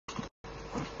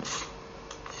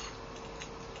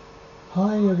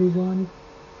Hi everyone,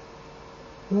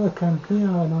 welcome here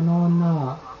on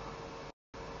that.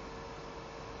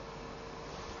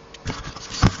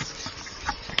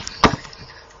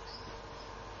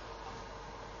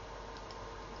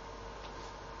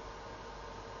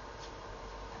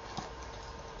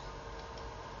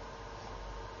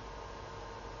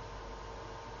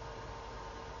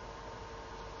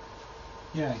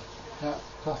 Yeah,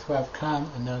 that's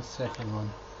webcam and the second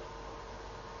one.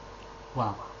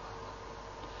 Wow,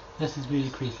 this is really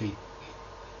creepy.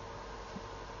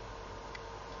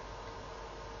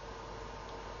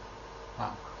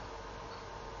 Wow.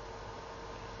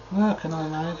 Working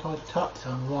on an iPod Touch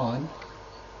on one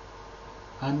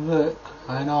and work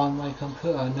and on my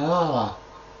computer another.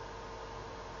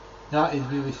 That is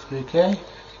really spooky.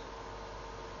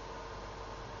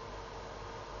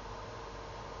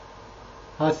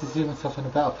 I was to see myself in a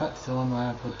better picture on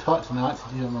my iPod Touch and I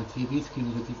actually do on my TV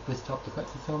screen because it's pushed up the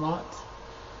picture so much.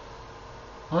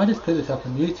 I just put this up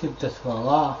on YouTube just for a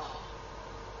laugh.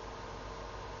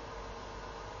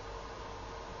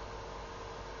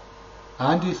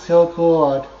 Andy's so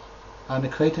bored and I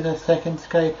created a second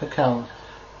Skype account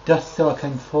just so I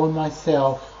can phone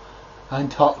myself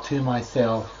and talk to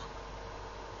myself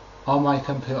on my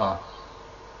computer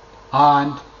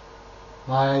and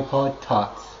my iPod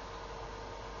Touch.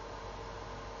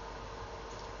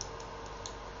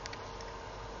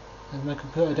 There's my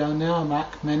computer down there, a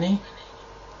Mac Mini.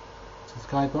 There's a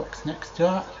Skybox next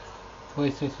to it.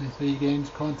 PlayStation 3 games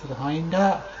console behind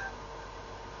it.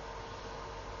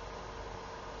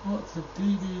 Lots of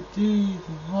DVDs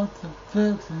and lots of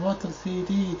books and lots of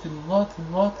CDs and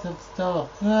lots of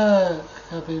stuff. Look,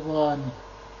 everyone.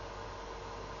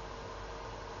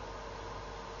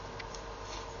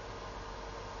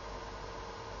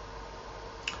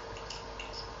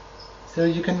 So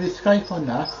you can do Skype on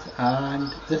that,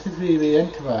 and this is really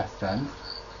interesting.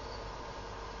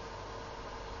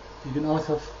 You can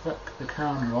also flick the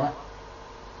camera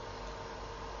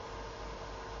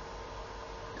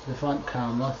to the front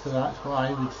camera, so that's what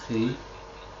I would see.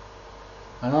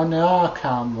 And on the other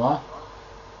camera,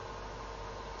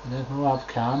 there's my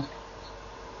webcam.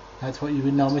 That's what you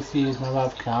would normally see as my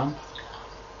webcam.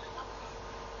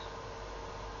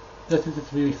 This is a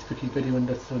really spooky video and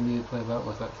that's only a play that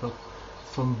was actually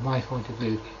from my point of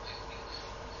view.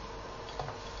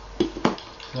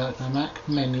 So that's my Mac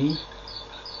Mini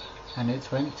and it's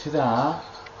went to that.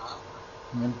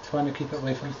 I'm trying to keep it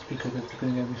away from the speaker because it's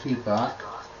going to give me feedback.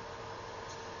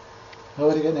 I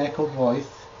already get an echo voice.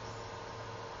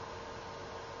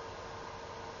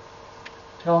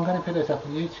 So I'm going to put this up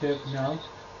on YouTube now.